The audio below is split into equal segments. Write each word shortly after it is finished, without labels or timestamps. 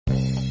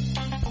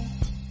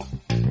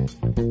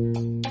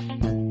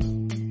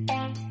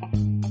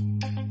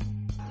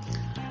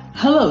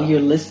Hello, you're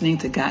listening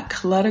to Got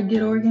Clutter,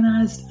 Get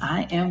Organized.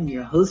 I am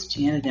your host,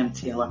 Janet M.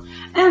 Taylor,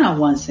 and I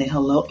want to say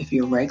hello if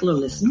you're a regular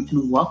listener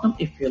and welcome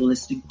if you're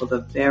listening for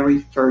the very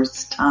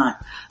first time.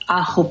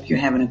 I hope you're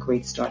having a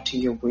great start to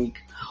your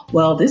week.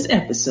 Well, this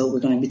episode, we're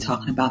going to be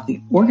talking about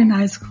the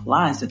organized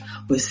closet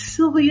with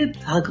Sylvia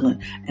Douglas,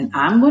 and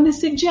I'm going to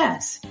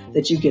suggest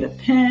that you get a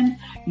pen,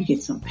 you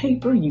get some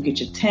paper, you get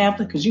your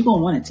tablet, because you're going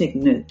to want to take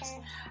notes.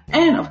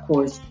 And of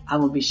course, I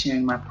will be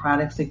sharing my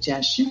product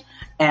suggestion,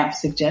 app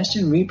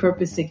suggestion,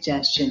 repurpose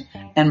suggestion,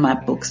 and my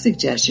book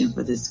suggestion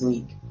for this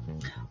week.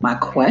 My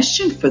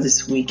question for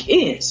this week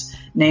is,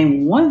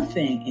 name one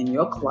thing in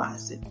your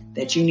closet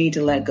that you need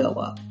to let go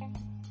of.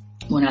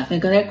 When I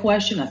think of that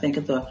question, I think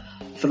of the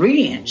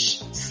 3-inch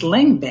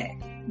slingback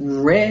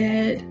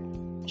red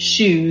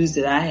shoes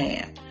that I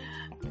have.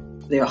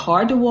 They're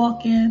hard to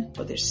walk in,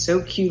 but they're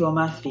so cute on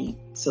my feet.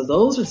 So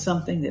those are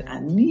something that I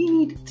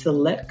need to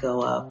let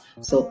go of.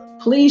 So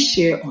please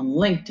share on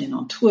LinkedIn,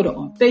 on Twitter,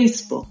 on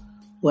Facebook,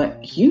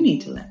 what you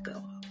need to let go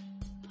of.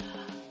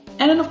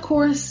 And then, of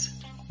course,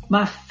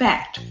 my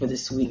fact for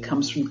this week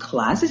comes from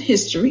Closet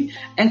History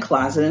and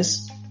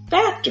Closetist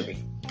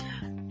Factory.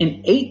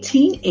 In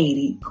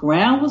 1880,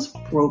 ground was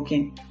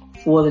broken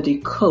for the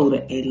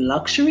Dakota, a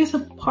luxurious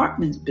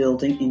apartment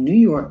building in New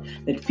York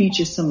that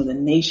features some of the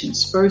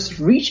nation's first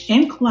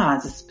reach-in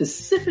closets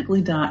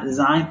specifically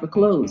designed for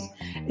clothes.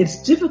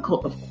 It's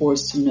difficult, of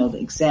course, to know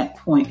the exact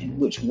point in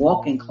which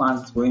walk-in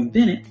closets were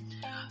invented.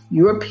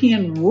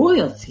 European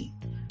royalty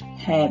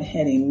had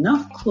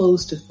enough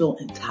clothes to fill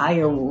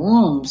entire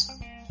rooms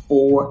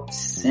for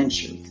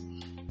centuries.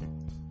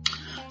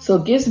 So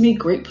it gives me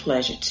great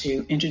pleasure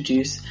to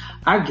introduce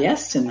our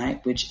guest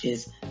tonight, which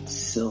is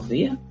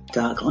Sylvia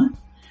Douglas.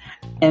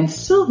 And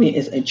Sylvia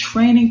is a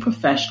training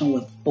professional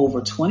with over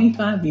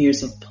 25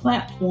 years of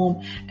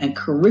platform and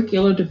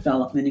curricular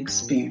development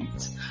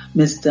experience.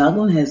 Ms.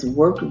 Douglas has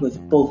worked with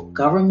both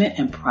government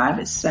and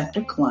private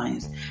sector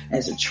clients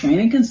as a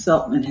training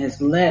consultant and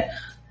has led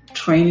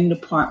training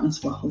departments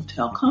for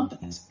hotel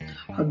companies.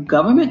 Her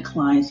government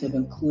clients have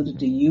included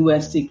the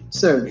U.S. Secret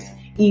Service,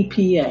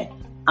 EPA,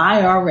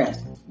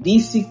 IRS,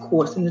 DC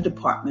courts, and the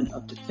Department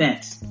of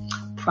Defense.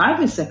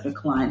 Private sector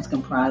clients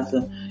comprise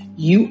of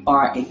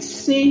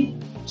URAC,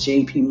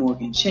 JP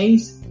Morgan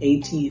Chase,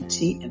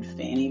 AT&T, and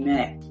Fannie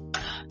Mae.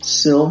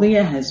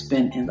 Sylvia has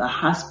been in the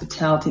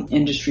hospitality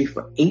industry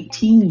for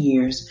 18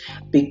 years,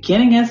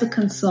 beginning as a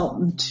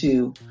consultant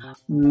to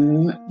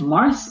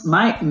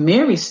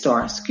Mary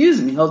Star,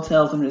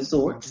 Hotels and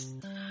Resorts,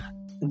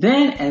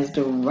 then as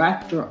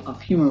Director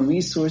of Human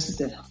Resources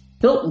at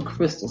Hilton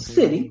Crystal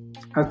City.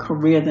 Her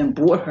career then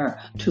brought her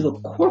to the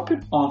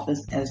corporate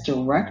office as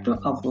Director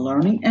of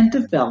Learning and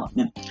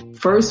Development,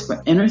 first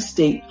for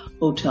Interstate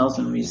Hotels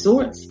and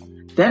Resorts,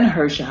 then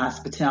Hersha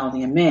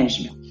Hospitality and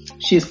Management.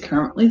 She is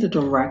currently the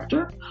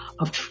Director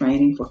of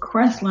Training for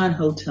Crestline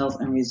Hotels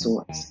and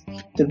Resorts,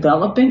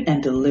 developing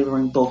and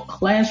delivering both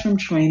classroom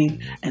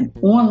training and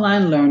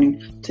online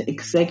learning to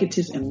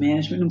executives and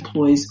management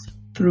employees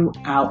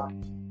throughout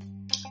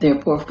their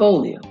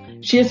portfolio.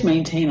 She has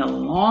maintained a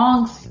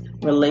long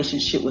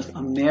relationship with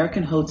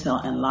American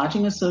Hotel and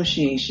Lodging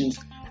Association's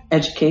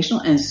Educational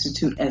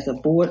Institute as a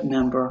board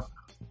member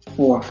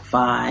for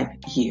 5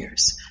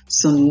 years.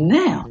 So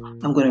now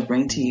I'm going to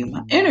bring to you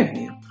my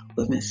interview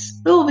with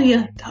Miss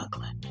Sylvia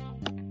Douglas.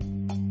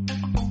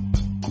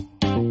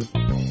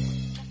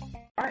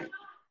 All right.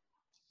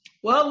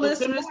 Well,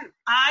 listeners,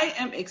 I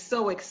am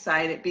so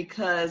excited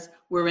because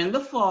we're in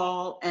the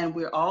fall and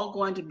we're all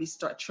going to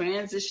start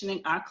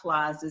transitioning our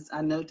closets.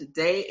 I know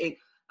today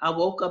I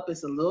woke up,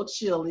 it's a little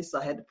chilly, so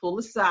I had to pull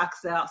the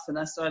socks out. So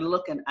then I started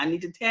looking, I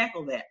need to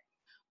tackle that.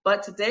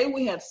 But today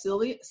we have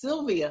Sylvia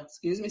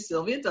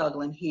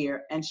Douglas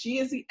here, and she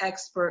is the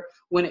expert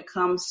when it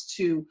comes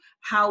to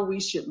how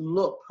we should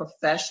look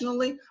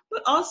professionally,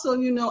 but also,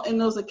 in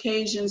those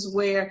occasions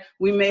where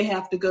we may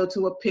have to go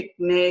to a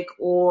picnic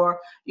or,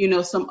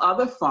 some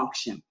other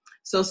function.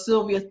 So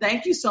Sylvia,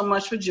 thank you so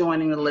much for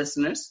joining the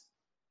listeners.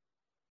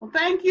 Well,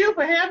 thank you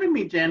for having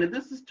me, Janet.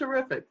 This is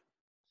terrific.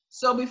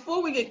 So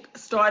before we get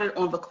started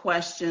on the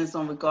questions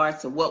on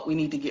regards to what we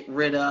need to get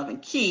rid of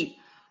and keep,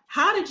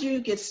 how did you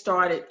get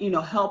started,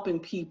 helping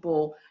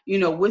people,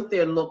 with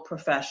their look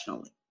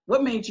professionally?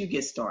 What made you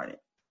get started?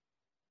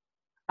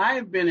 I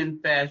have been in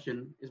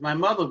fashion, as my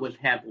mother would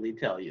happily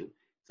tell you,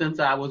 since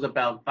I was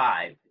about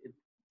 5. It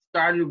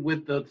started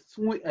with the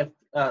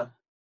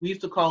we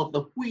used to call it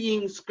the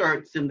wheeing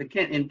skirts in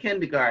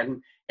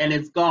kindergarten, and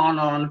it's gone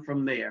on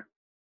from there.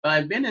 But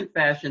I've been in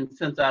fashion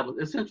since I was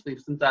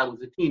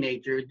a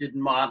teenager, did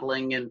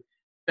modeling and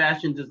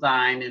fashion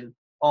design and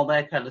all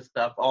that kind of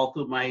stuff, all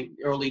through my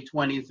early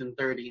 20s and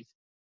 30s.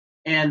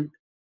 And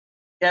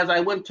as I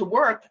went to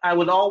work,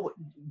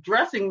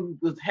 dressing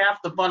was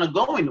half the fun of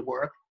going to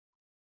work.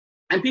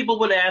 And people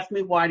would ask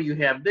me, why do you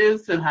have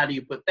this? And how do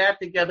you put that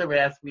together?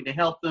 Ask me to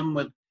help them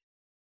with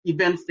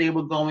events they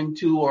were going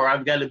to, or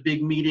I've got a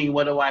big meeting,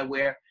 what do I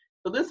wear?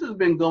 So this has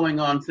been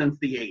going on since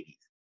the 80s.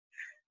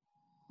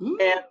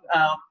 And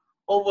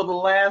over the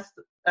last,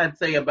 I'd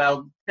say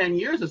about 10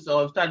 years or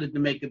so, I've started to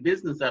make a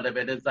business out of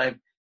it as I've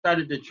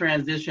started to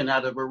transition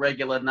out of a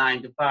regular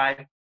 9 to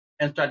 5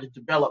 and started to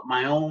develop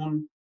my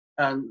own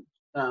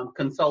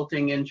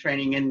consulting and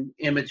training and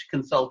image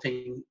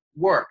consulting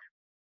work.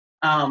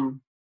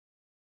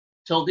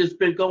 So it's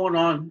been going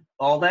on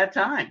all that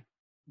time.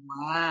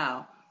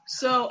 Wow.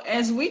 So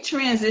as we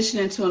transition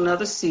into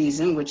another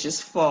season, which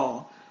is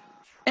fall,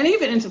 and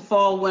even into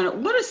fall, winter,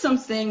 what are some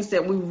things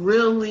that we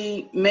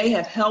really may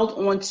have held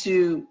on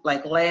to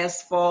like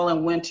last fall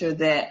and winter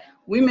that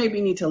we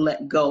maybe need to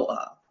let go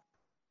of?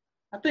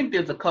 I think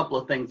there's a couple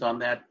of things on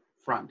that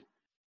front.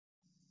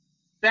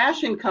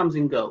 Fashion comes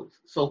and goes.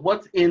 So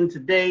what's in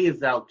today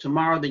is out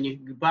tomorrow. Then you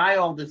buy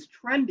all this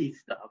trendy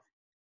stuff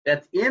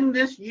that's in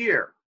this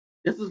year.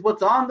 This is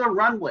what's on the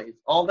runways,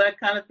 all that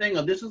kind of thing.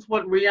 Or this is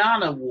what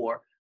Rihanna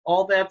wore.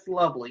 All that's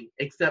lovely,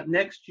 except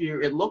next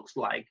year it looks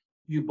like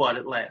you bought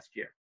it last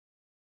year.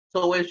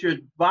 So as you're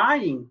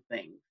buying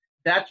things,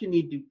 that you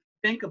need to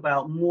think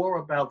about more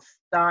about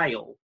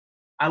style.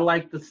 I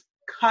like the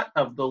cut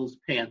of those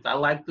pants. I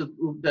like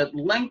the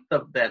length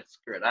of that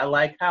skirt. I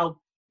like how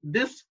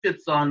this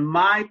fits on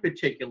my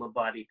particular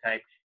body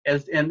type.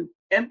 And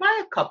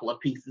buy a couple of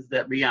pieces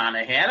that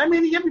Rihanna had. I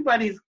mean,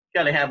 everybody's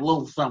got to have a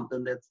little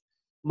something that's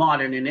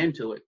modern and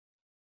into it.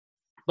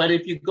 But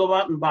if you go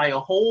out and buy a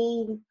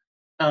whole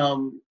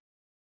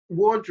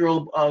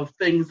wardrobe of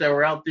things that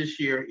were out this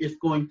year, it's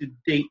going to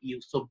date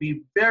you. So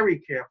be very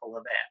careful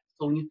of that.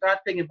 So when you start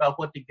thinking about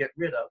what to get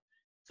rid of,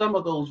 some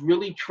of those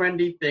really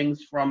trendy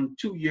things from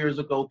 2 years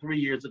ago, 3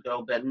 years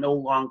ago that no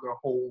longer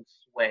hold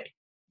sway.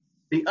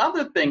 The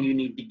other thing you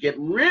need to get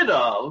rid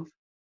of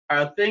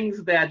are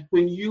things that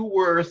when you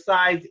were a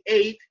size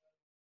 8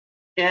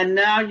 and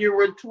now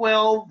you're a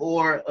 12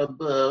 or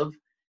above,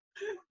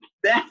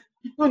 that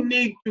you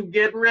need to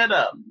get rid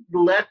of.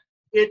 Let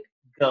it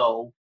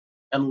go.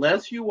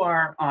 Unless you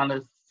are on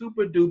a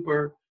super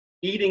duper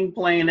eating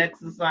plan,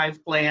 exercise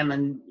plan,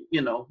 and,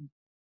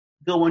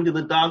 going to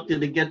the doctor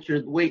to get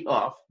your weight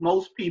off.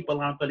 Most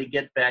people aren't going to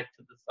get back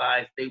to the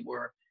size they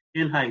were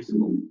in high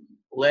school.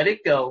 Let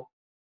it go.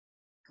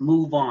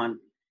 Move on.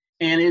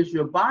 And as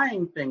you're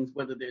buying things,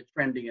 whether they're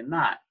trendy or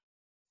not,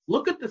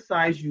 look at the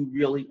size you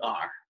really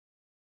are.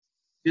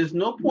 There's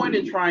no point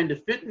in trying to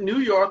fit New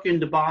York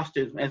into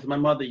Boston, as my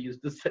mother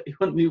used to say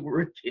when we were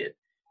a kid.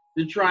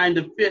 They're trying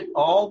to fit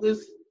all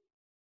this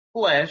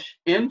flesh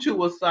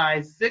into a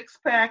size 6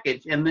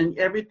 package, and then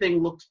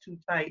everything looks too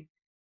tight,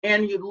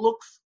 and you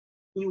look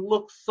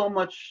so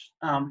much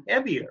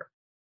heavier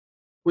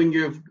when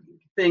you're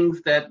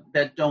things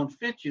that don't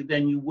fit you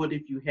than you would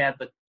if you had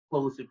the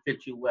clothes that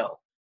fit you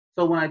well.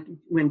 So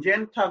when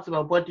Jen talks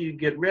about what do you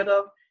get rid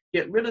of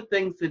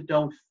things that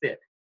don't fit.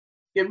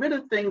 Get rid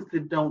of things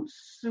that don't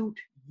suit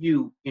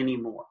you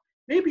anymore.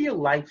 Maybe your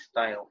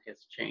lifestyle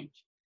has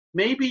changed.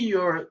 Maybe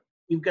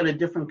you've got a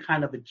different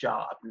kind of a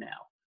job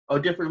now, or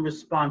different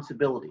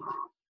responsibilities.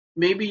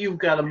 Maybe you've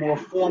got a more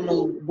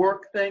formal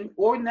work thing,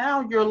 or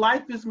now your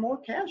life is more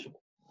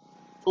casual.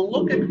 So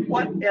look at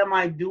what am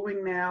I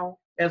doing now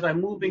as I'm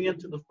moving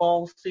into the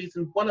fall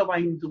season? What do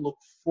I need to look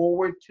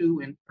forward to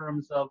in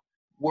terms of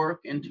work,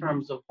 in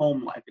terms of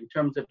home life, in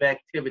terms of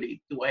activities?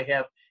 Do I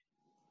have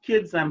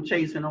kids I'm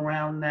chasing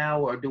around now,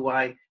 or do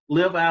I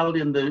live out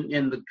in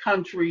the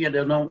country and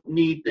I don't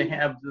need to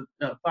have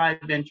the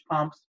 5-inch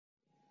pumps?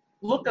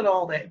 Look at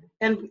all that.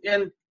 And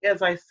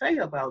as I say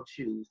about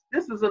shoes,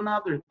 this is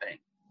another thing,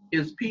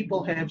 is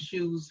people have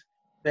shoes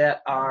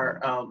that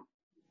are,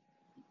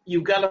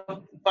 you've got a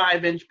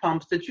 5-inch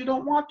pumps that you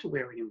don't want to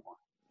wear anymore.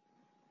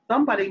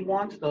 Somebody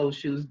wants those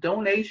shoes.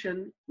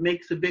 Donation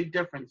makes a big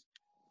difference.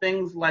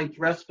 Things like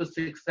Dress for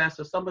Success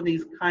or some of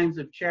these kinds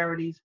of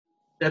charities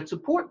that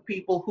support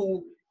people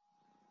who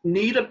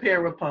need a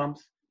pair of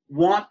pumps,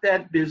 want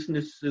that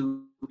business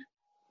suit,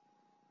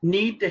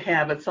 need to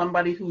have it,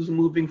 somebody who's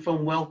moving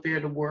from welfare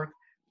to work.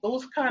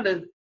 Those kind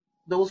of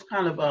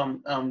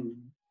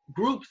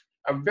groups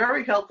are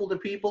very helpful to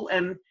people,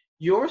 and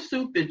your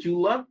suit that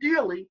you love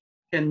dearly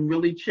can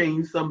really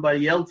change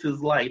somebody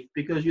else's life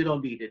because you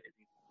don't need it anymore.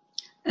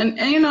 And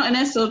and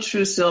that's so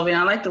true, Sylvia.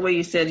 I like the way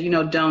you said,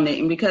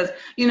 donating, because,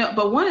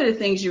 but one of the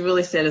things you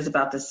really said is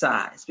about the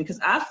size, because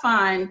I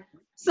find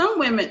some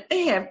women,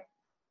 they have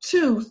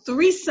 2,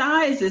 3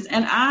 sizes,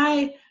 and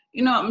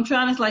I'm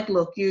trying to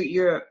look,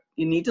 you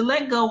need to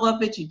let go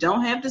of it. You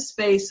don't have the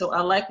space. So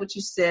I like what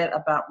you said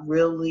about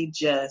really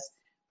just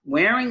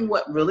wearing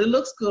what really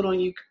looks good on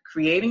you,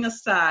 creating a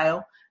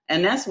style.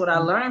 And that's what I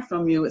learned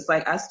from you. It's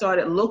like I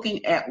started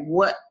looking at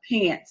what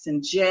pants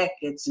and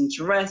jackets and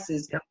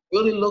dresses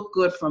really look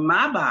good for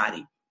my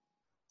body.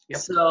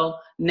 Yep. So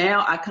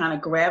now I kind of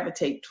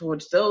gravitate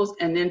towards those,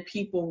 and then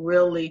people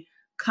really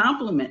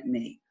compliment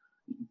me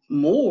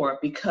more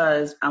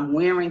because I'm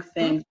wearing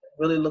things that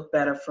really look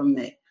better for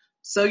me.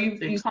 So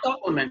you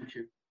compliment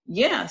you.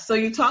 Yeah. So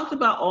you talked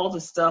about all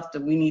the stuff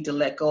that we need to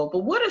let go of, but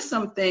what are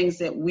some things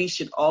that we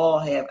should all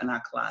have in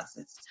our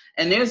closets?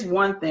 And there's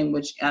one thing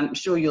which I'm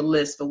sure you'll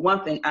list, but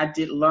one thing I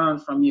did learn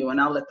from you, and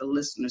I'll let the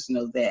listeners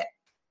know that.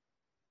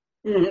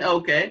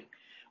 Okay.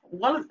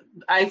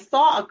 I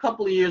saw a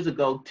couple of years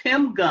ago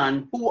Tim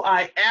Gunn, who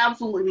I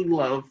absolutely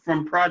love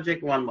from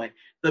Project Runway.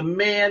 The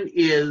man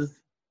is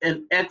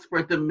an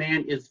expert. The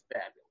man is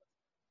fabulous.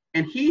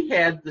 And he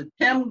had the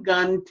Tim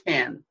Gunn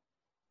 10,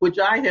 which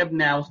I have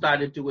now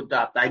started to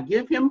adopt. I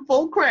give him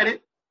full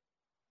credit,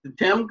 the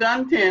Tim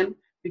Gunn 10,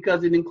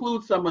 because it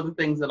includes some of the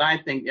things that I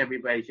think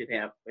everybody should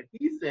have. But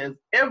he says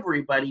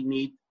everybody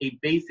needs a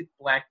basic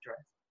black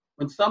dress.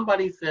 When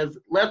somebody says,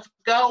 let's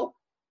go,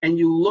 and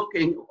you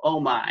looking, oh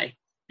my,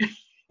 you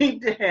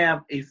need to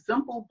have a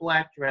simple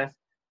black dress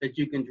that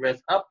you can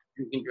dress up,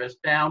 you can dress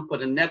down,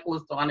 put a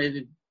necklace on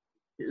it,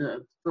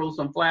 throw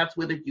some flats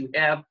with it. You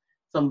have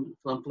some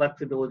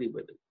flexibility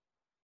with it.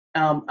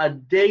 A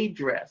day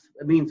dress,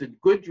 it means a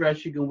good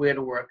dress you can wear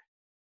to work.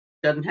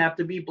 Doesn't have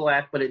to be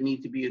black, but it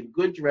needs to be a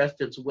good dress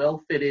that's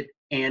well fitted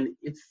and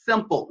it's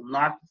simple,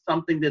 not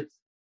something that's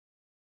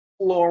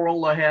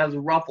floral or has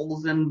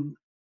ruffles and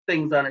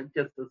things on it.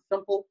 Just a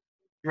simple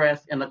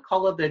dress in a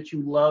color that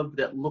you love,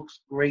 that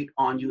looks great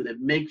on you, that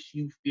makes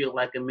you feel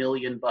like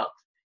 $1,000,000.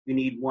 You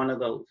need one of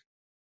those.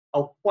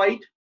 A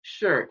white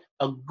shirt,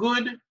 a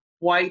good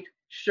white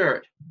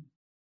shirt.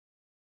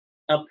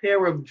 A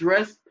pair of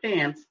dress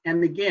pants,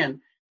 and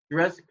again,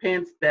 dress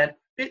pants that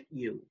fit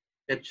you,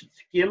 that should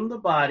skim the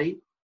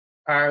body,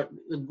 are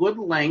a good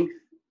length,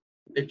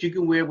 that you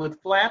can wear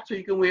with flats or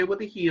you can wear with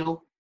a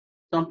heel,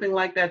 something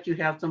like that. You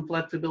have some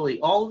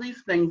flexibility. All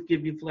these things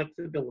give you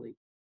flexibility.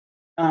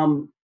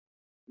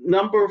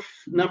 Number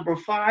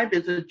 5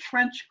 is a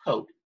trench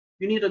coat.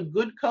 You need a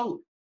good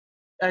coat.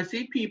 I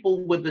see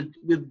people with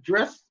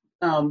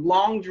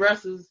long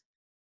dresses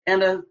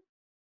and a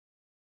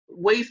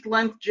waist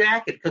length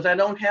jacket because I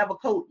don't have a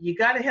coat. You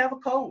got to have a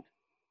coat.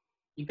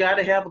 You got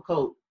to have a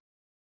coat.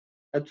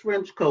 A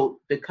trench coat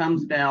that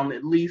comes down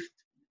at least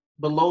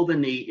below the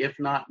knee, if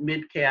not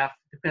mid calf,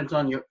 depends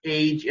on your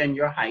age and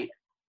your height,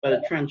 but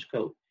a trench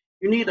coat.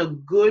 You need a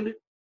good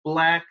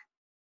black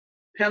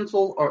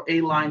pencil or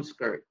A-line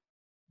skirt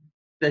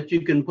that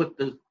you can put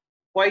the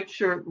white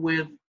shirt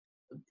with,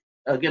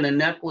 again, a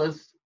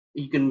necklace.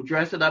 You can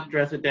dress it up,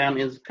 dress it down,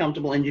 it's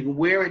comfortable, and you can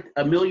wear it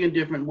a million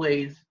different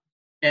ways,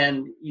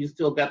 and you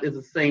still got it's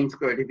the same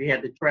skirt if you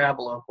had to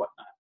travel or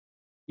whatnot.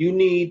 You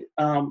need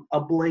a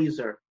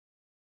blazer.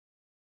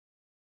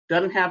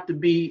 Doesn't have to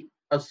be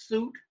a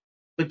suit,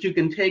 but you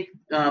can take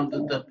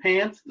the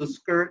pants, the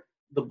skirt,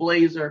 the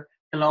blazer,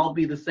 and all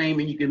be the same,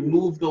 and you can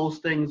move those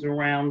things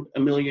around a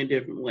million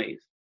different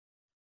ways.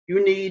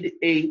 You need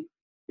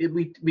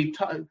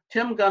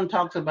Tim Gunn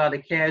talks about a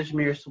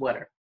cashmere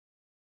sweater.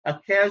 A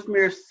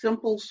cashmere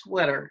simple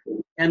sweater,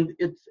 and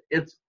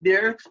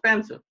they're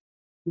expensive.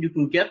 You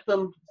can get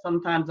them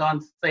sometimes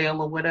on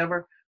sale or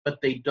whatever, but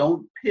they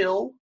don't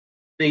pill,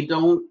 they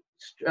don't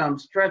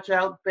stretch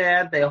out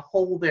bad, they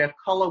hold their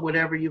color,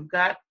 whatever you've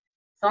got.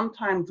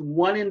 Sometimes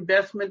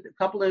a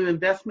couple of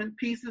investment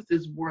pieces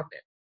is worth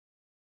it.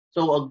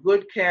 So a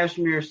good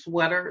cashmere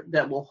sweater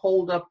that will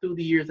hold up through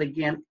the years,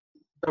 again,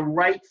 the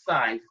right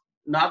size,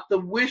 not the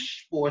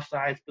wish for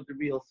size, but the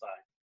real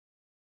size.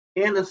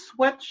 And a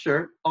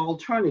sweatshirt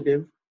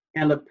alternative,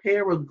 and a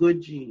pair of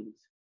good jeans.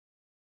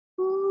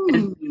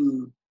 And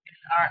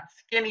are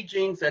skinny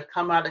jeans that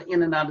come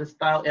in and out of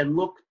style and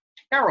look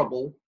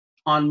terrible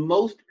on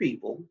most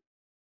people.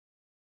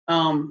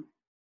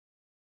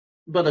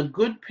 But a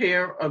good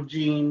pair of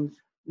jeans,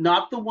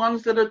 not the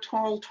ones that are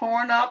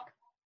torn up,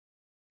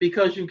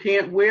 because you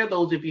can't wear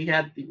those if you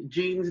had the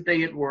jeans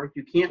day at work.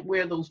 You can't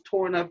wear those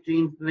torn up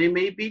jeans. They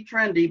may be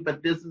trendy,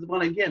 but this is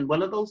one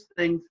of those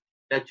things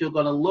that you're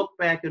going to look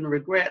back and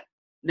regret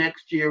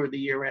next year or the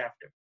year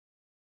after.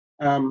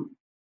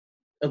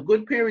 A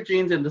good pair of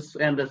jeans and a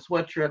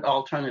sweatshirt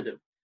alternative.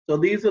 So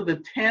these are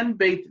the 10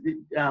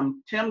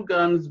 Tim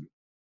Gunn's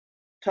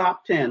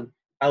top 10.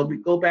 I'll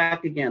go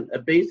back again. A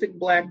basic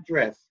black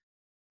dress,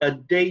 a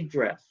day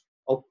dress,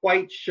 a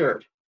white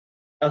shirt,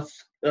 a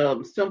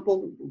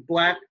simple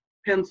black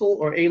pencil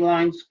or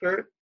A-line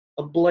skirt,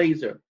 a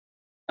blazer,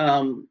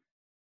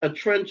 a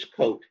trench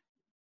coat,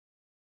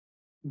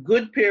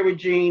 good pair of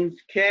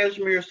jeans,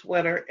 cashmere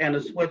sweater, and a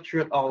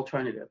sweatshirt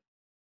alternative.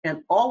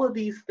 And all of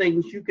these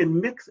things, you can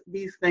mix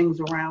these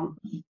things around,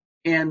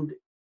 and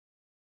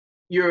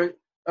you're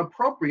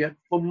appropriate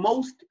for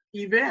most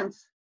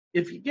events.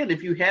 If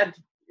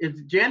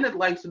Janet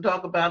likes to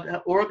talk about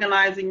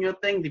organizing your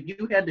things, if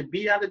you had to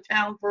be out of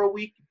town for a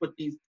week, you put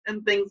these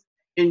 10 things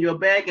in your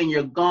bag and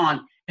you're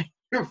gone.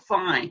 You're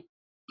fine.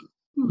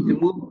 You can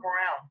move them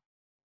around.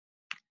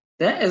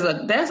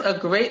 That's a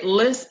great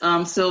list,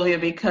 Sylvia,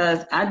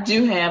 because I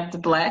do have the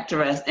black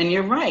dress, and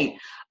you're right.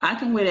 I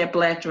can wear that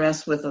black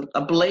dress with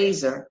a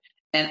blazer,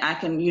 and I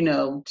can,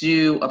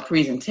 do a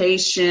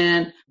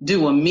presentation,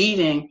 do a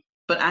meeting,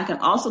 but I can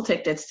also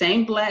take that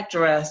same black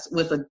dress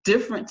with a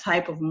different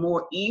type of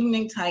more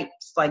evening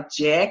types like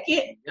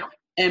jacket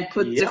and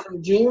put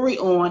different jewelry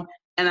on,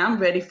 and I'm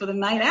ready for the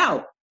night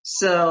out.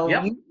 So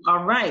you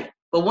are right.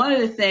 But one of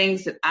the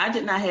things that I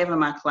did not have in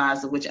my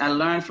closet, which I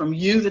learned from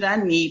you that I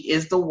need,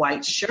 is the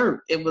white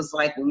shirt. It was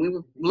like when we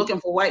were looking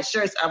for white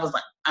shirts, I was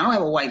like, I don't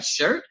have a white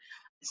shirt.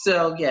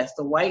 So yes,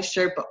 the white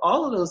shirt, but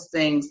all of those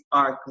things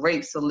are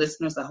great. So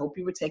listeners, I hope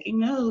you were taking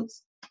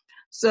notes.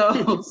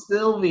 So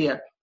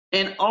Sylvia,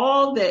 in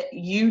all that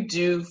you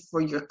do for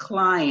your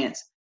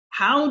clients,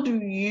 how do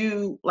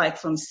you like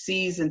from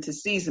season to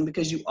season?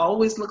 Because you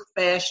always look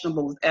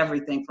fashionable with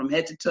everything from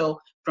head to toe,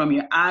 from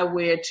your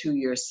eyewear to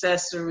your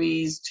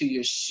accessories to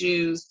your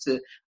shoes to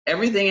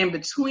everything in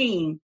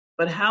between.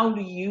 But how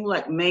do you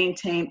like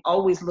maintain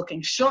always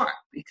looking sharp?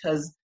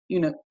 Because,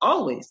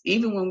 always,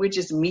 even when we're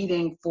just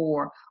meeting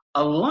for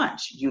a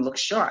lunch, you look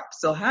sharp.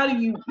 So how do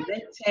you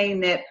maintain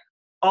that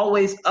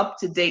always up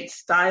to date,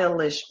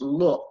 stylish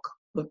look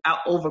without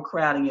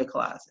overcrowding your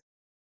closet?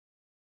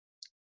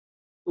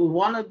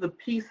 One of the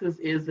pieces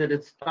is that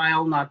it's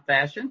style, not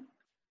fashion.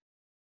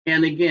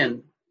 And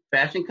again,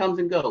 fashion comes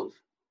and goes.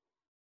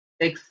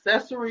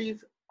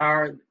 Accessories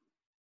are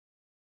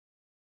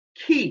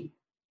key.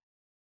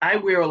 I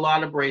wear a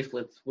lot of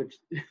bracelets, which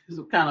is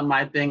kind of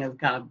my thing, is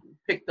kind of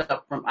picked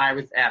up from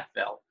Iris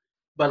Apfel.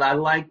 But I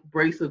like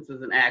bracelets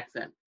as an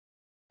accent.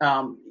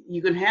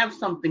 You can have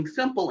something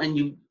simple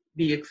and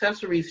the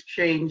accessories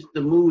change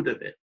the mood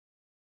of it.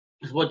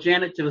 It's what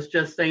Janet was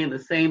just saying, the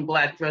same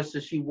black dress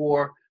that she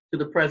wore to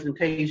the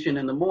presentation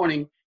in the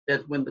morning,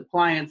 that when the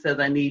client says,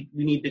 we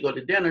need to go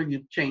to dinner,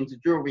 you change the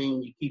jewelry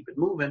and you keep it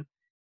moving.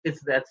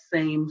 It's that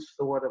same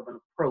sort of an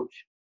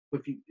approach.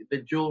 The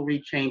jewelry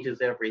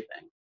changes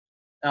everything.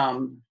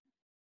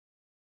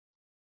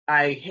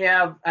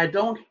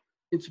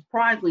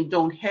 Surprisingly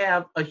don't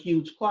have a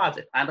huge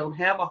closet. I don't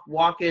have a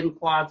walk-in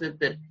closet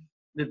that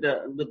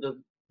the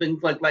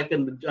things like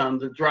in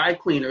the dry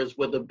cleaners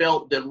with a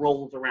belt that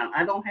rolls around.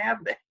 I don't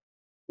have that.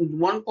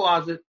 One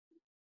closet,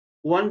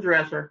 one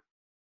dresser,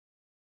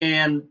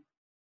 and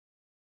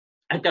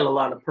I got a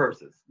lot of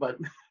purses, but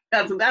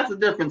that's a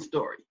different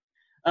story.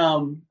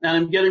 And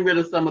I'm getting rid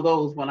of some of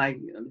those when I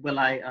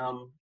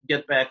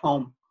get back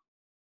home.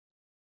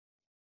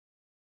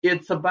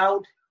 It's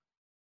about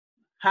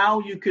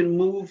how you can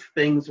move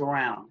things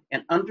around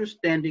and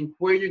understanding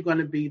where you're going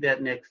to be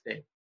that next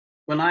day.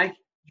 When I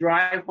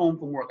drive home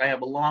from work, I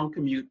have a long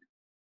commute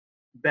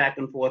back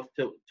and forth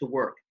to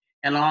work.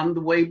 And on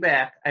the way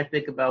back, I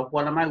think about,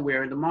 what am I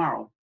wearing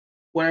tomorrow?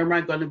 Where am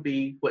I going to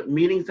be? What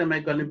meetings am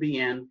I going to be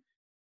in?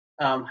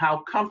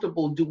 How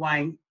comfortable do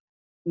I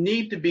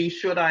need to be,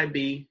 should I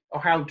be, or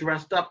how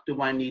dressed up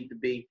do I need to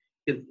be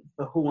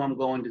for who I'm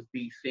going to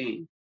be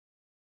seeing?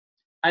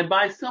 I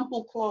buy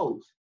simple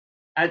clothes.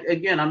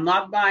 I'm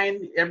not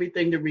buying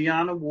everything that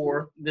Rihanna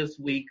wore this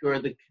week or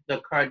the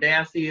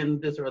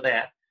Kardashian this or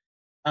that.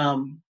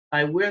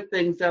 I wear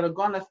things that are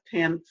going to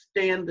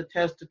stand the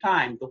test of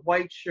time. The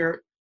white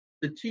shirt,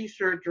 the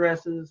T-shirt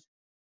dresses,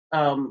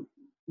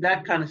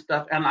 that kind of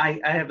stuff. And I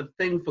have a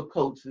thing for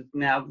coats.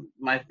 Now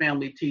my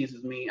family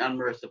teases me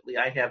unmercifully.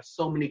 I have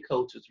so many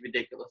coats, it's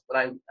ridiculous.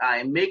 But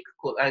I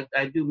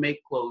do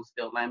make clothes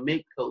still, and I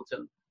make coats,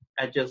 and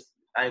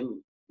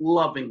I'm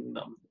loving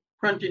them.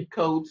 Printed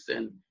coats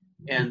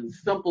and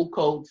simple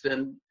coats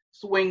and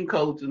swing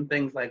coats and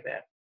things like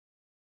that.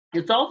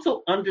 It's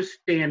also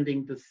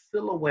understanding the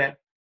silhouette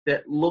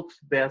that looks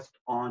best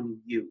on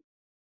you.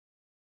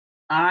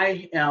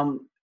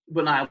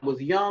 When I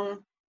was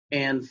young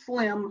and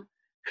slim,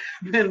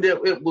 then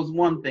it was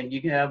one thing.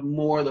 You can have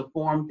more of the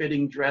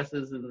form-fitting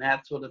dresses and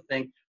that sort of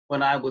thing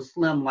when I was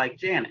slim like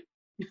Janet.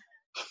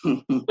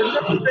 But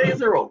those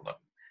days are over.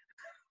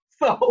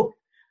 So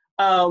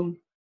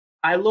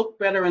I look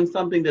better in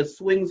something that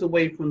swings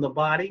away from the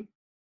body.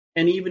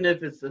 And even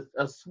if it's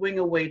a swing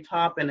away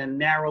top and a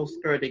narrow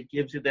skirt, it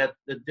gives you the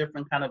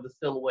different kind of a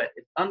silhouette.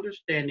 It's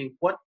understanding,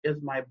 what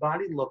does my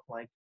body look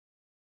like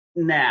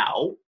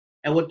now,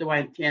 and what do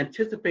I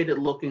anticipate it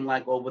looking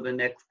like over the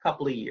next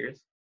couple of years.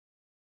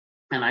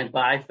 And I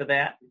buy for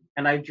that,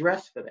 and I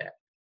dress for that.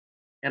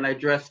 And I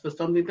dress for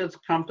something that's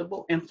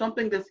comfortable and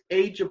something that's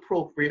age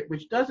appropriate,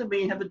 which doesn't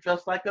mean you have to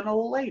dress like an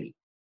old lady.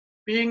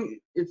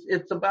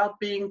 It's about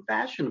being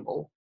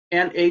fashionable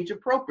and age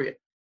appropriate.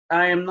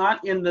 I am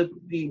not in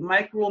the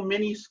micro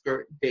mini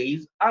skirt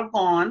days are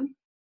gone.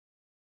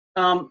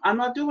 I'm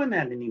not doing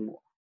that anymore.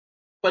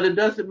 But it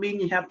doesn't mean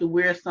you have to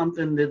wear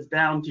something that's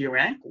down to your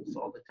ankles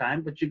all the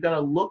time, but you got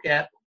to look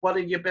at what are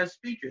your best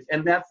features.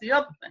 And that's the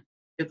other thing.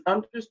 It's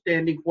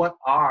understanding what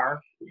are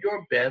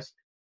your best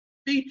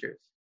features.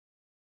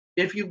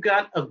 If you've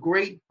got a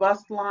great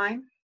bust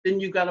line, then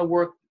you got to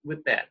work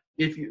with that.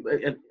 If you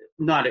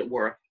not at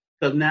work,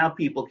 because now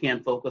people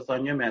can't focus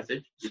on your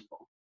message.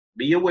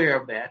 Be aware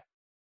of that.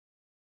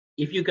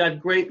 If you got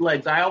great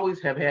legs, I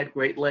always have had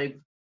great legs,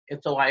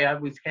 and so I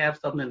always have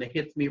something that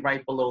hits me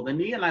right below the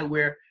knee, and I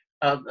wear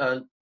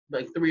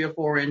like 3 or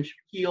 4 inch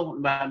heel.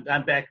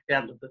 I'm back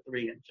down to the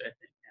 3 inch, I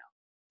think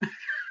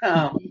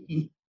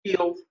now.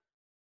 Heels.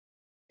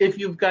 If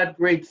you've got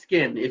great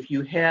skin, if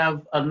you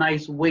have a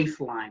nice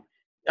waistline,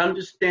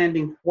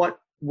 understanding what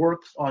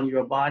works on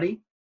your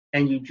body,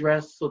 and you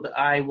dress so the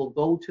eye will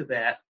go to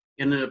that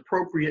in an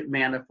appropriate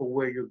manner for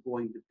where you're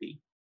going to be.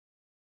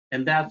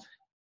 And that's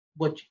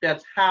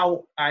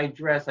how I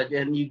dress.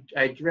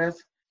 I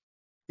dress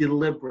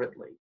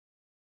deliberately.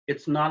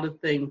 It's not a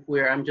thing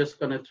where I'm just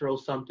going to throw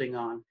something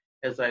on.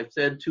 As I've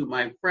said to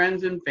my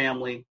friends and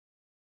family,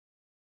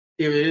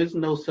 there is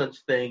no such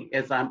thing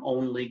as I'm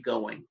only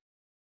going.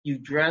 You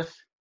dress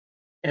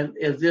and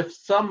as if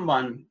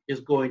someone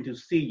is going to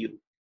see you,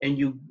 and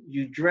you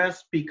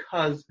dress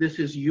because this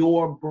is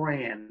your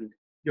brand,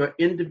 your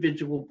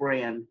individual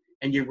brand,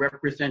 and you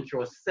represent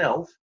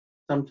yourself,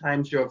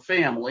 sometimes your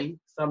family,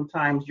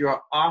 sometimes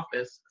your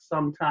office,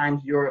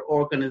 sometimes your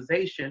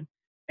organization,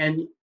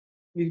 and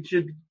you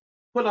should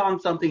put on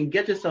something,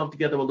 get yourself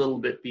together a little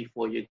bit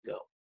before you go.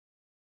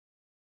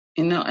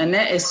 And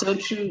that is so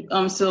true,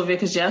 Sylvia,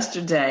 because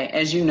yesterday,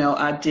 as you know,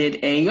 I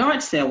did a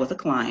yard sale with a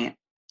client.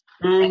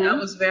 And I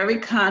was very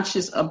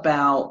conscious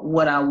about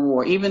what I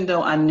wore, even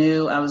though I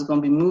knew I was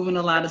going to be moving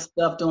a lot of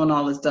stuff, doing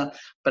all this stuff.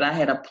 But I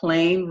had a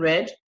plain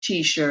red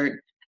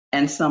T-shirt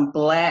and some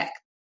black,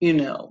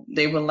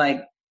 they were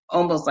like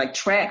almost like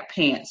track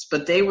pants,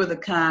 but they were the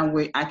kind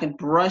where I could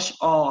brush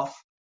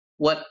off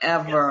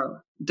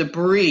whatever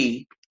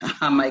debris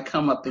I might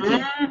come up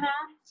against.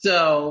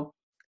 So,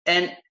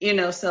 and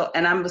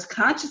I was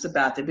conscious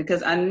about it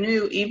because I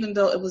knew even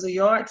though it was a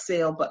yard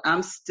sale, but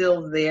I'm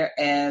still there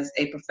as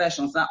a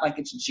professional. It's not like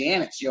it's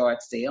Janet's yard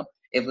sale.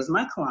 It was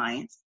my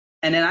clients.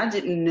 And then I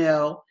didn't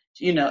know,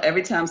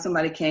 every time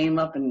somebody came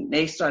up and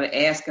they started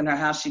asking her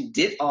how she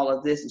did all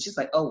of this, and she's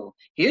like, oh,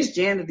 here's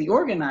Janet, the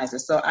organizer.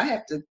 So I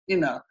have to,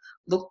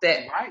 look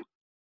that, right.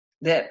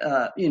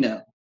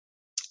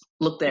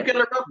 Look that. You're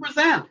going to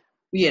represent.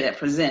 Yeah, that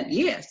present.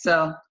 Yeah.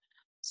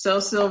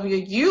 So Sylvia,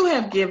 you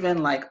have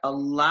given like a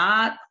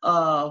lot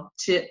of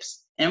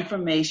tips,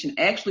 information.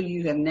 Actually,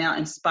 you have now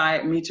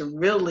inspired me to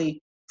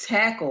really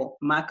tackle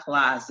my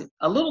closet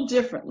a little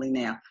differently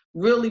now,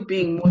 really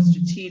being more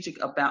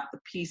strategic about the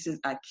pieces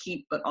I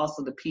keep, but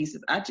also the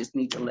pieces I just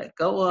need to let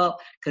go of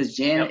because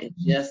Janet,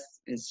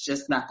 it's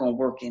just not going to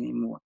work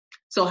anymore.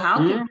 So how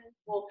can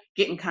people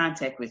get in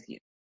contact with you?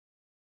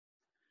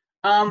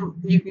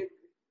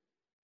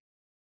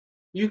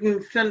 You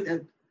can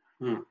send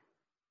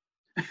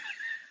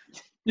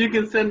you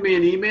can send me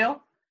an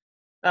email.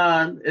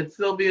 It's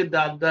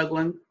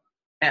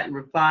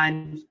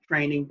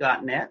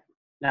sylvia.douglin@refinedtraining.net,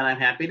 and I'm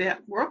happy to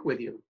work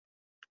with you.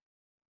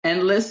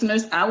 And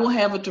listeners, I will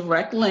have a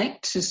direct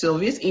link to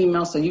Sylvia's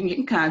email so you can get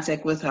in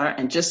contact with her.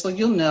 And just so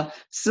you'll know,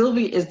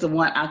 Sylvia is the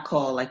one I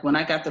call. Like when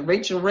I got the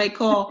Rachel Ray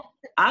call,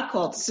 I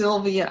called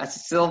Sylvia. I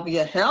said,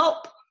 Sylvia,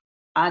 help.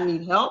 I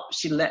need help.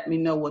 She let me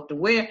know what to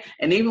wear.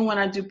 And even when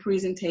I do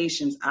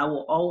presentations, I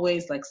will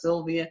always like,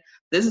 Sylvia,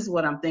 this is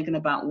what I'm thinking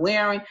about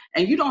wearing.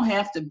 And you don't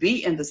have to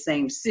be in the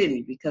same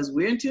city because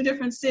we're in two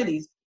different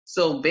cities.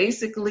 So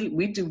basically,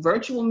 we do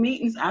virtual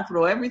meetings. I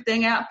throw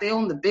everything out there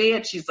on the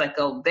bed. She's like,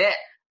 oh, that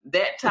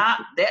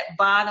top, that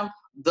bottom,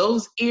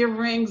 those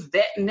earrings,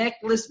 that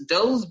necklace,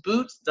 those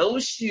boots,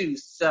 those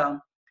shoes. So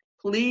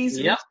please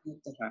reach out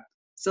to her.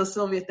 So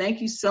Sylvia,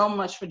 thank you so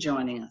much for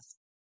joining us.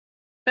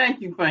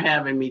 Thank you for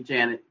having me,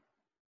 Janet.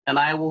 And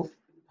I will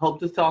hope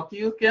to talk to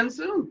you again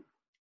soon.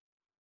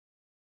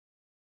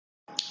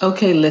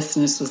 Okay,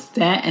 listeners, was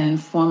that an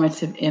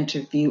informative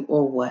interview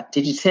or what?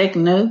 Did you take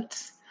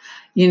notes?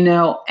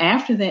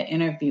 After that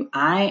interview,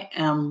 I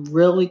am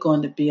really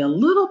going to be a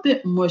little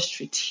bit more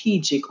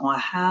strategic on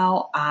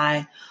how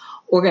I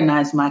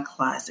organize my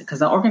closet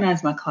because I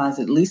organize my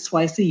closet at least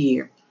twice a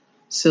year.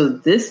 So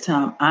this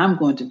time I'm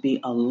going to be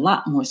a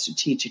lot more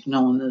strategic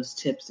knowing those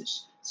tips that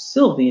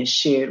Sylvia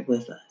shared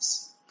with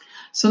us.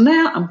 So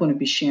now I'm going to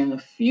be sharing a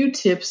few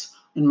tips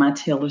in my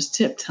Taylor's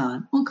Tip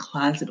Time on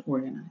closet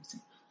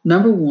organizing.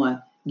 Number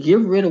 1, get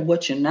rid of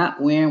what you're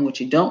not wearing, what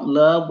you don't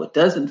love, what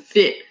doesn't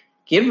fit.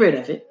 Get rid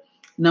of it.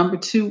 Number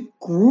 2,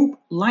 group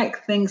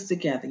like things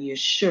together. Your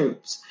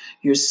shirts,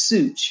 your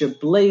suits, your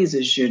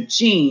blazers, your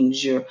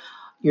jeans, your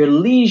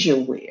leisure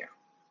wear,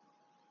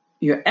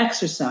 your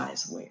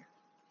exercise wear.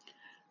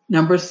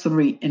 Number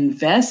 3,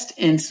 invest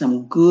in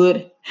some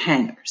good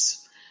hangers.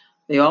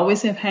 They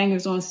always have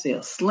hangers on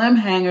sale. Slim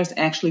hangers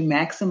actually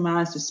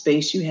maximize the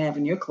space you have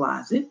in your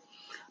closet,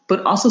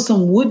 but also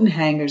some wooden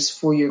hangers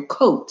for your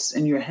coats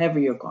and your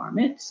heavier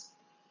garments.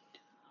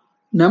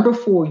 Number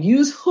 4,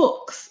 use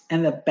hooks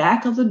in the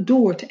back of the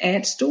door to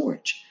add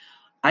storage.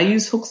 I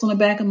use hooks on the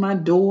back of my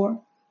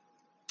door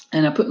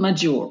and I put my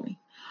jewelry.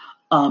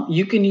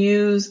 You can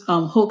use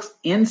hooks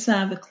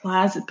inside the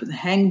closet, put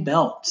hang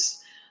belts,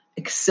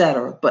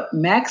 etc. But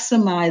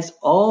maximize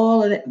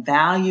all of that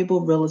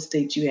valuable real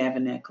estate you have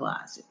in that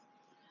closet.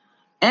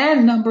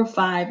 And number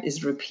 5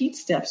 is repeat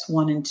steps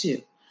 1 and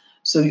 2.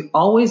 So you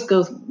always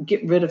go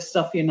get rid of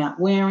stuff you're not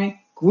wearing,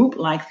 group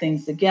like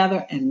things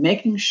together, and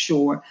making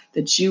sure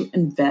that you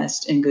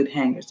invest in good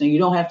hangers. Now, you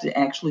don't have to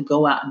actually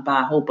go out and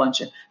buy a whole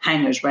bunch of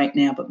hangers right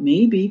now, but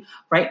maybe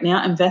right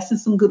now invest in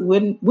some good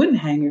wooden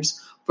hangers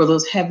for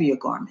those heavier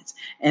garments.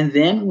 And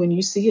then when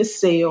you see a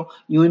sale,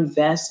 you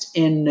invest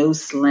in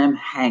those slim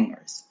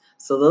hangers.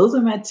 So those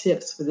are my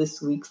tips for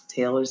this week's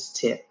Taylor's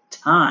Tip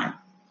Time.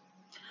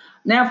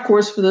 Now, of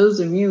course, for those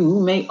of you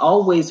who may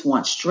always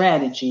want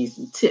strategies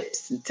and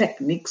tips and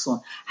techniques on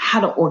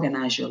how to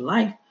organize your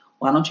life,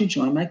 why don't you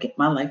join my Get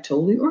My Life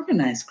Totally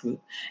Organized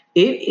group?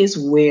 It is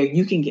where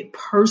you can get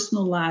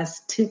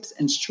personalized tips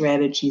and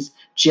strategies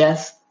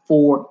just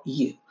for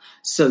you.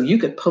 So you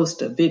could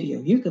post a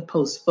video, you could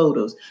post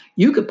photos,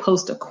 you could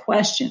post a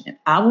question, and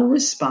I will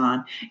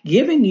respond,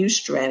 giving you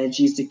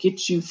strategies to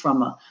get you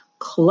from a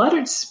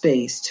cluttered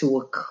space to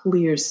a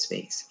clear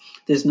space.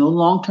 There's no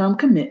long-term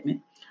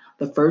commitment.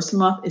 The first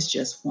month is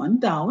just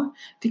 $1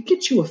 to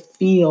get you a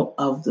feel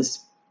of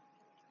this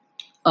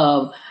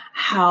of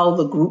how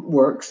the group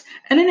works.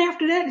 And then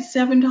after that, it's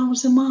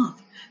 $7 a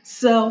month.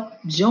 So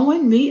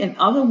join me and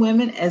other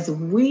women as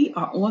we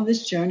are on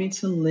this journey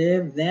to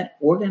live that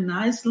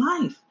organized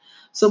life.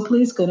 So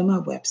please go to my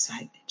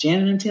website,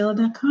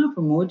 janetandtaylor.com,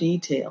 for more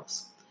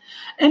details.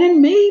 And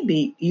then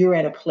maybe you're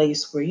at a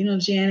place where,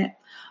 Janet,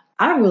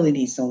 I really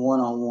need some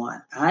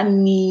one-on-one. I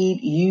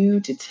need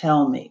you to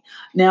tell me.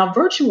 Now,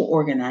 virtual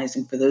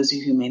organizing, for those of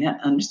you who may not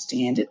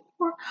understand it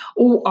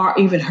or are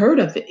even heard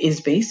of it,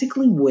 is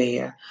basically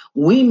where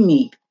we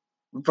meet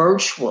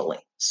virtually.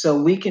 So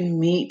we can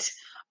meet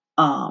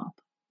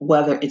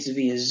whether it's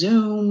via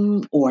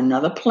Zoom or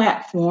another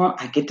platform.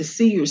 I get to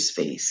see your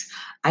space.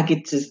 I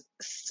get to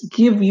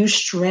give you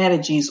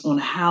strategies on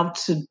how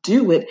to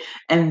do it.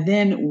 And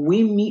then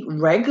we meet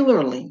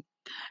regularly.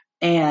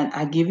 And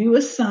I give you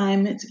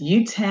assignments,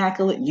 you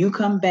tackle it, you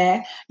come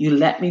back, you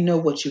let me know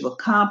what you've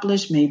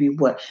accomplished, maybe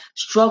what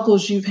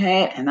struggles you've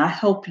had, and I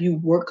help you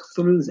work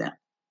through them.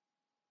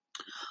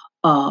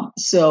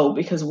 So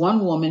because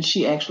one woman,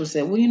 she actually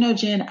said, well,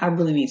 Jen, I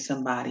really need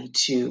somebody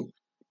to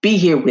be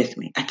here with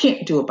me. I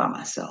can't do it by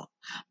myself.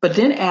 But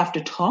then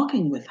after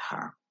talking with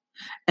her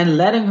and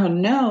letting her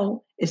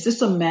know, it's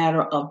just a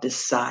matter of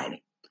deciding.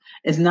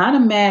 It's not a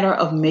matter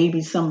of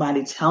maybe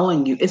somebody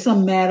telling you. It's a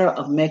matter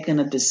of making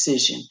a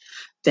decision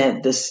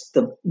that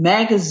the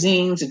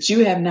magazines that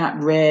you have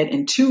not read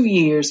in 2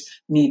 years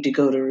need to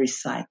go to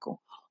recycle.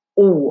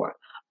 Or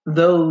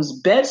those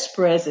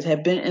bedspreads that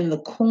have been in the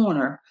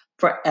corner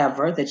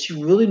forever that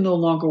you really no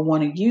longer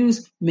want to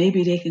use,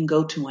 maybe they can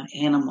go to an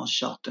animal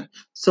shelter.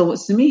 So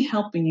it's me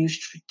helping you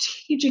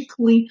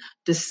strategically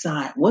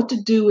decide what to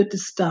do with the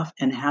stuff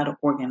and how to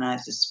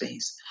organize the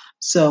space.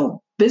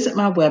 So visit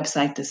my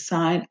website to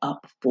sign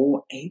up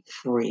for a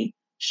free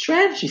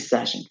strategy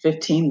session,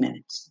 15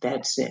 minutes.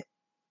 That's it.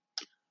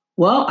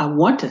 Well, I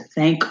want to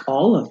thank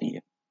all of you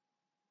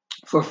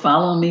for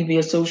following me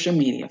via social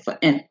media, for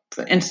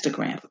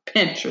Instagram, for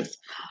Pinterest,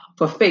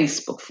 for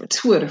Facebook, for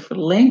Twitter, for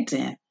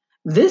LinkedIn.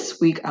 This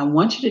week, I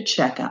want you to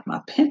check out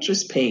my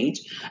Pinterest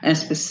page and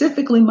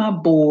specifically my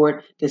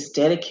board that's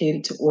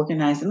dedicated to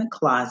organizing the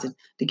closet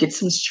to get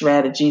some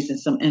strategies and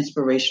some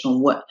inspiration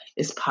on what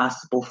is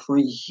possible for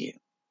you.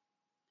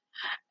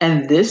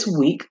 And this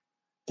week,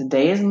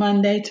 today is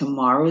Monday,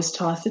 tomorrow is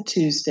Toss It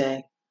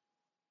Tuesday.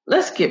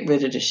 Let's get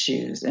rid of the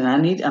shoes. And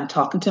I'm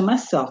talking to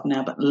myself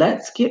now, but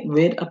let's get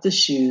rid of the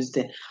shoes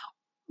that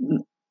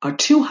are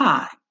too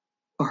high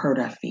or hurt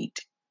our feet.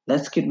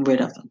 Let's get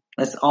rid of them.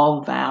 Let's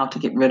all vow to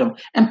get rid of them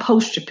and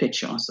post your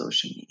picture on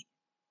social media.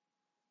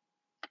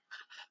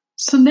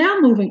 So now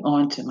moving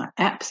on to my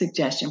app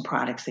suggestion,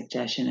 product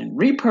suggestion, and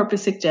repurpose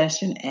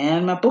suggestion,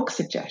 and my book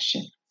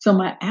suggestion. So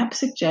my app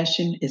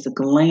suggestion is a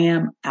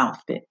glam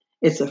outfit.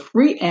 It's a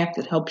free app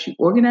that helps you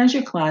organize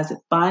your closet,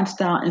 find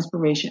style,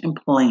 inspiration, and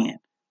plan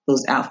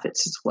those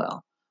outfits as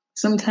well.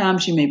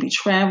 Sometimes you may be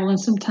traveling.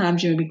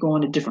 Sometimes you may be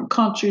going to different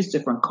countries,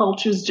 different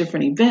cultures,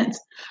 different events.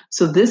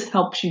 So this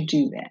helps you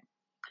do that.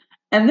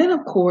 And then,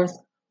 of course,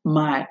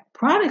 my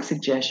product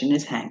suggestion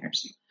is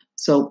hangers.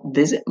 So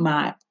visit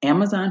my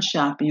Amazon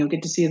shop and you'll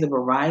get to see the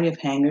variety of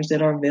hangers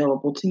that are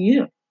available to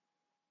you.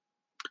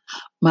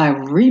 My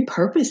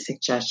repurpose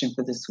suggestion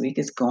for this week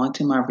is going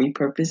to my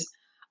repurpose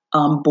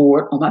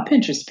board on my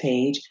Pinterest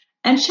page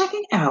and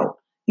checking out,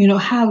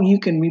 how you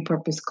can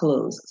repurpose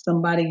clothes.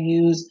 Somebody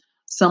used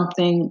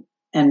something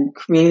and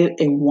created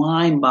a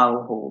wine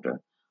bottle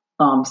holder.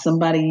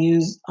 Somebody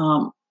used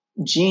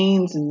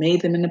jeans and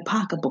made them into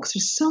pocketbooks.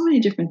 There's so many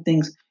different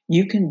things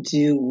you can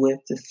do with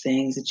the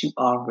things that you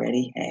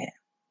already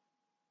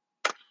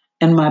have.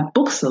 And my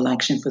book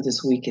selection for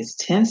this week is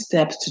 10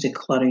 Steps to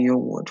Declutter Your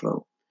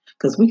Wardrobe.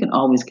 Because we can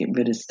always get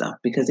rid of stuff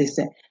because they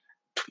said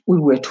we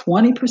wear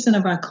 20%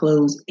 of our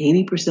clothes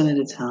 80% of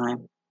the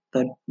time.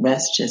 The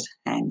rest just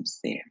hangs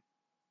there.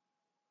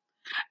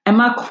 And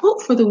my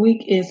quote for the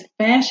week is,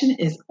 fashion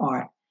is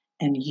art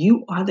and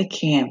you are the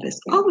canvas.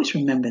 Always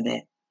remember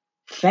that.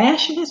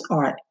 Fashion is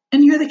art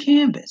and you're the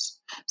canvas.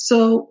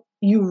 So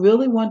you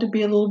really want to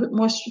be a little bit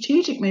more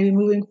strategic, maybe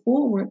moving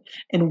forward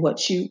in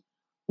what you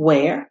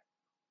wear,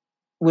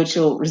 which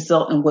will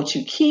result in what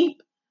you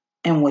keep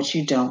and what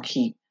you don't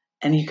keep.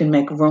 And you can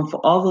make room for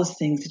all those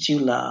things that you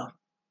love.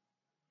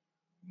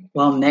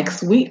 Well,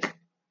 next week,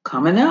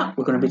 coming up,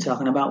 we're going to be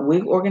talking about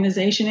wig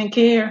organization and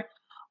care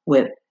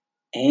with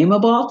Ama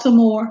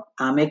Baltimore.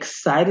 I'm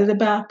excited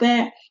about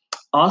that.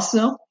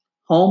 Also,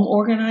 home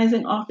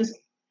organizing office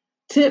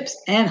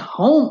tips and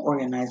home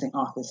organizing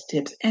office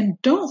tips. And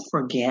don't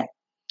forget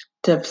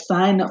to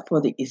sign up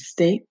for the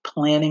estate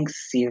planning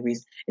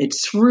series.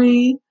 It's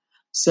free.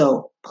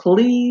 So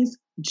please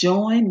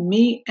join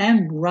me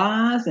and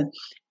Roz. And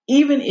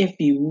even if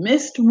you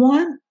missed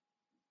one,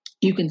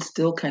 you can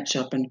still catch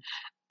up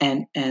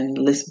and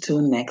listen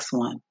to the next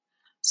one.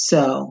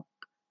 So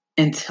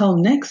until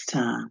next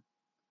time,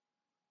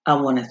 I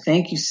want to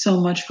thank you so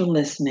much for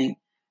listening.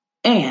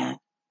 And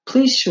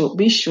please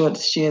be sure to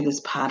share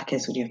this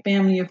podcast with your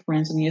family, your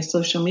friends, and your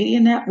social media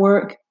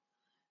network.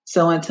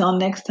 So until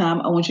next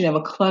time, I want you to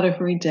have a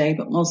clutter-free day,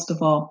 but most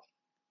of all,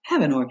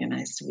 have an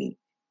organized week.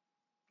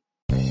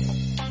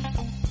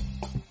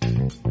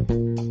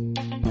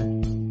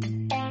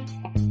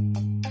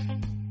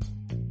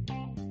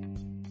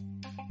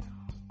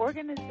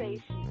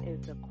 Organization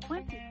is the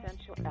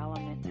quintessential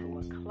element to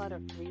a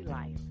clutter-free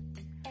life.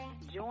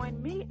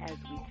 Join me as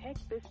we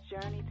take this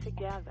journey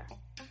together.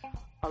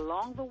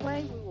 Along the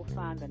way, we will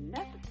find the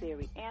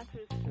necessary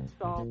answers to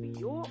solve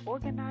your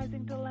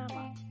organizing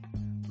dilemma.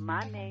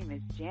 My name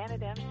is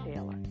Janet M.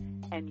 Taylor,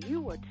 and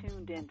you are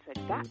tuned in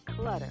to Got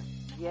Clutter,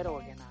 Get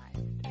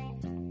Organized.